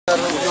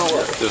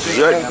This is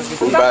it.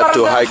 We're about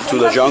to hike to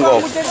the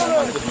jungle,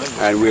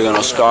 and we're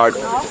gonna start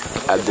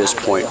at this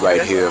point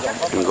right here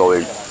and go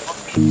in.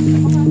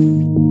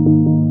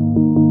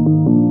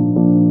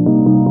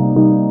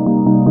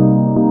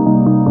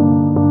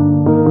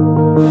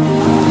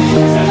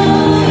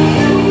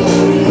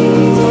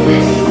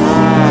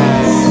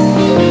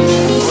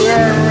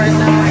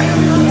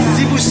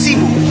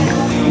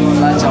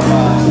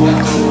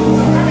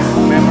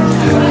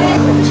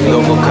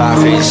 Local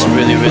coffee is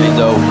really, really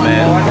dope,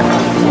 man.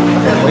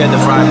 We had the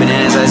fried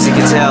bananas, as you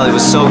can tell, it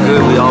was so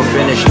good, we all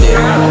finished it.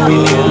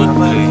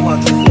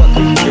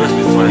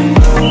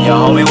 Yo,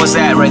 homie, what's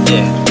that right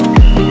there?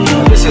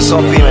 This is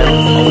sopi, man.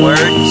 A word?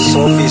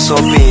 Sopi.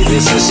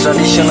 This is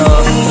traditional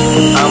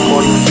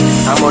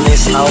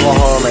Ambonese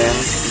alcohol, man.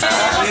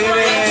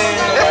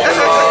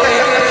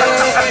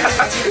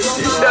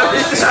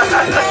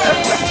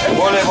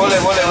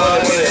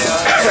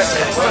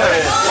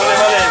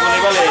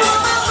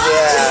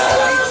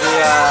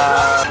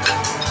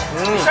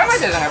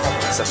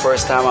 It's the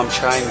first time I'm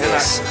trying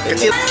this.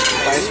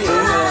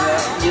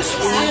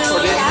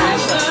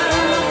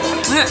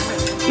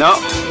 No?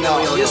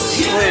 No, just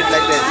put it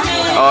like this.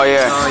 Oh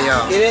yeah.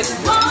 Eat it.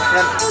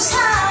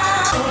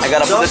 I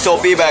gotta put the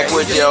sopi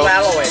backwards, yo.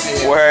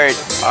 Word.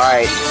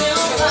 Alright.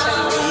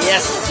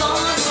 Yes.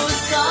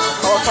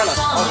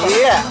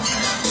 Yeah.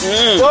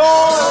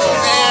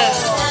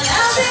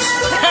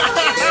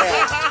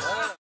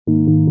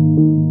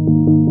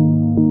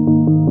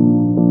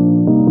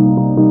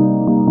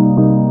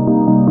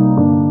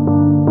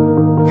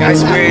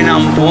 Guys, we're in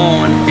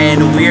Ambon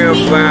and we're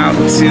about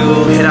to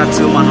head out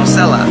to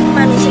Manusela.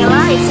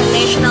 Manusela is a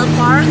national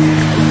park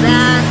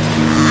that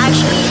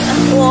actually a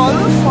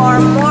home for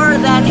more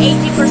than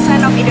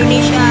 80% of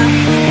Indonesia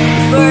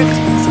bird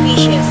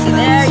species.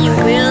 There you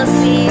will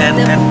see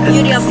the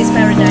beauty of this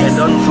paradise. And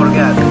don't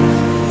forget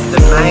the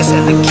nice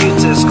and the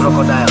cutest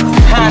crocodile.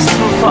 Pass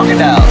through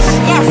crocodiles.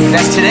 Yes.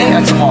 That's today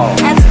or tomorrow?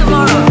 That's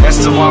tomorrow.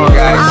 That's tomorrow,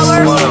 guys.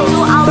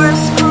 2 hours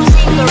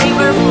cruising the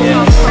river full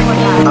of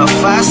crocodiles. A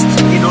fast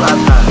Idul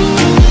Adha.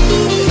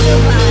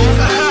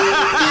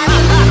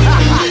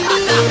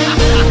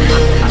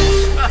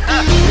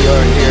 We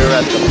are here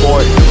at the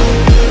port.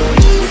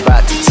 We're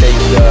about to take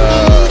the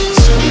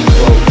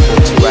speedboat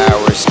for 2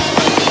 hours.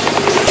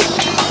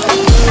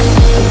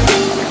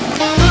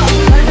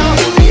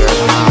 We are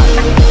hot.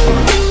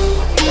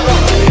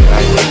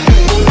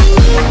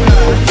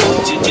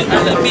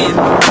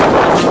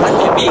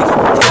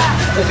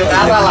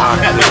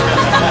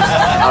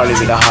 I don't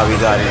even know how we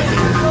got it,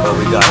 but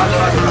we got it.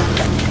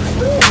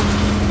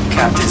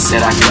 Captain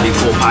said I can be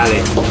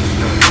co-pilot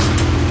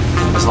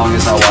as long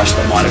as I watch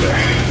the monitor.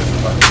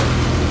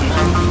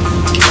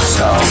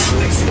 So,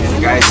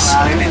 guys,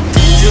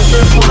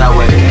 pull that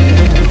way.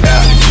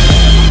 Yeah.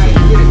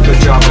 Good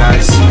job,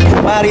 guys.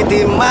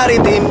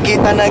 Maritim,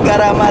 kita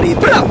negara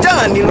maritim.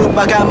 Jangan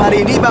dilupakan,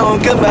 mari dibangun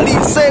kembali.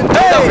 Say,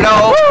 hey!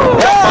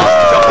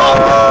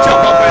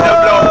 Jump up in the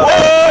blow.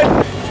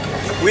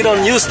 We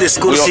don't use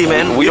this kursi,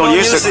 man. We don't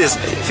use this.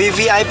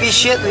 VVIP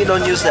shit, we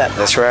don't use that.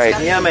 That's right.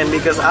 Yeah, man,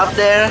 because up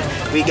there,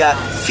 we got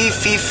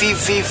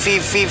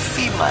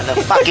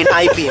motherfucking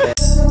IP, man.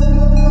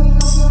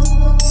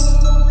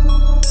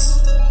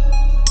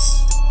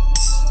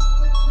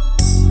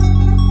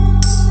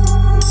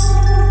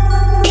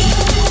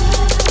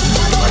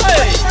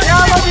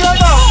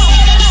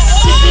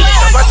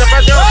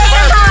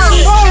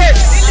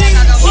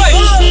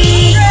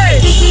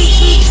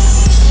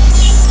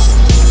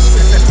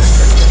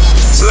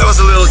 So that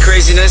was a little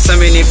craziness. I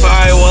mean, if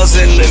I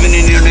wasn't living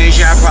in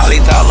Indonesia, I probably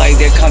thought like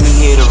they're coming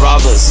here to rob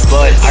us.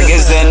 But I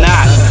guess they're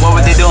not. What were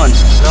they doing?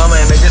 No,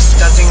 man, they're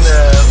just cutting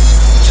the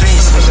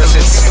trees because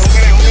it's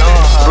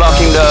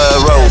Blocking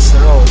the road. Yes, the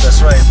road,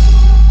 that's right.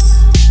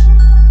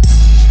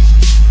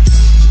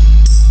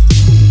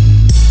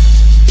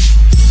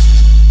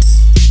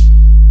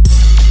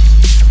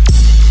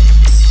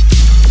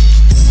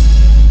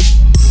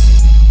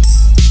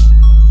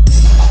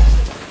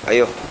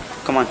 Ayo,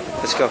 come on,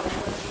 let's go.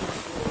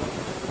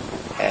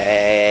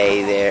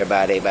 Hey there,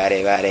 buddy.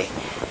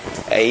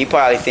 Hey, he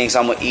probably thinks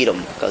I'm gonna eat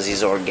him because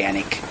he's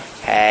organic.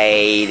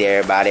 Hey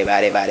there, buddy.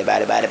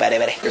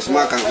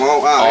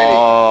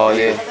 Oh,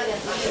 yeah.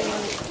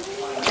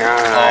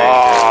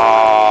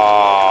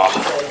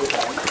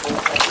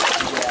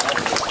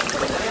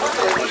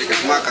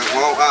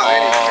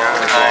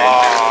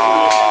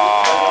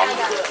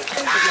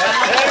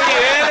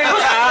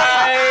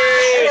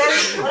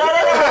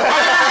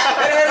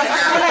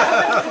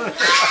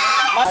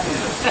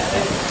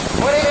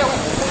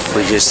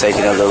 We're just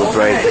taking a little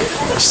break.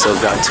 Still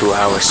got 2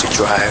 hours to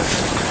drive.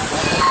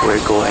 We're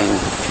going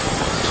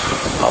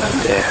up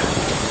there.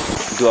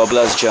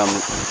 12 jam.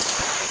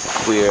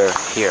 We're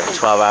here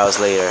 12 hours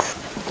later.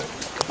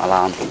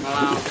 Malam.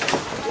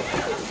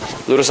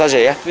 Lurus saja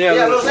ya?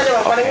 Iya, lurus saja,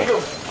 Pak. Okay.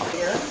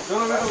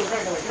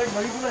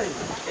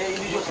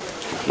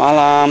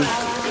 Malam.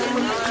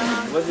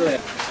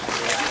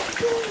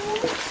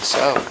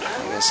 So,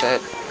 like I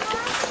said,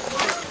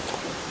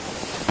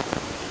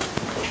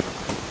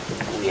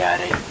 we at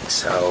it.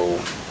 So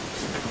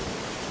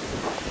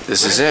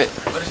this is it.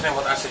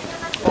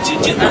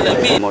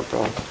 More,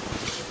 bro.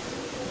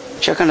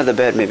 Check under the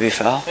bed, maybe it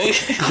fell.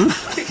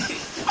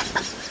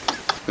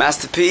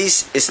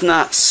 Masterpiece. It's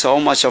not so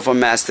much of a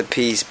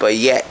masterpiece, but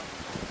yet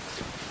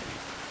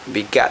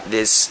we got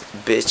this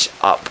bitch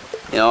up.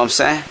 You know what I'm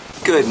saying?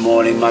 Good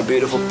morning, my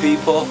beautiful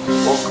people.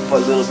 Woke up a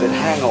little bit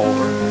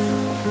hangover,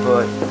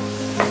 but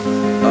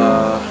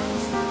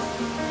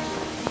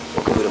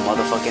woke up with a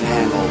motherfucking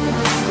hangover.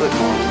 Good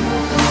morning.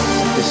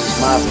 This is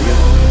my view.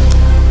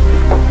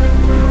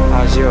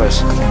 How's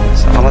yours?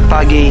 Selamat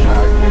pagi.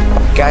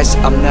 Guys,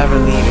 I'm never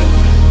leaving.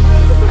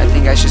 I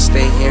think I should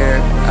stay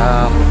here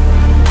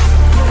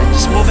and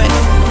just move in.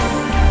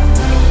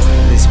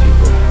 These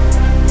people.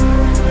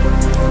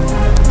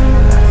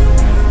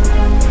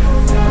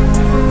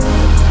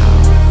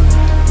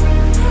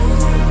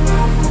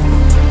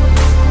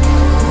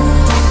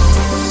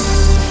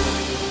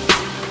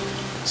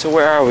 So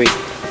where are we?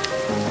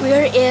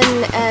 We're in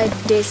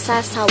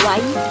Desa Sawai,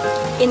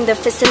 in the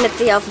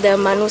vicinity of the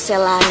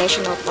Manusela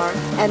National Park.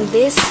 And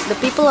the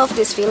people of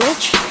this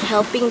village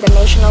helping the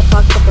national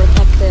park to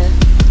protect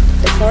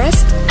the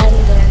forest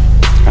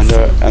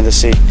and the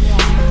sea.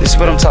 Yeah. This is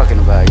what I'm talking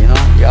about, you know?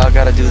 Y'all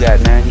gotta do that,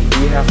 man.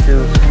 You have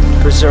to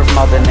preserve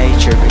Mother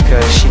Nature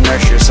because she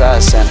nurtures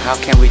us, and how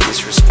can we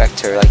disrespect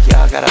her? Like,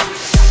 y'all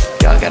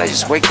gotta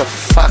just wake the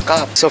fuck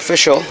up. It's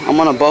official. I'm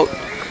on a boat,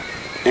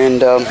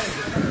 and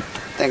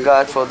thank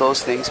God for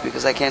those things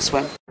because I can't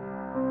swim.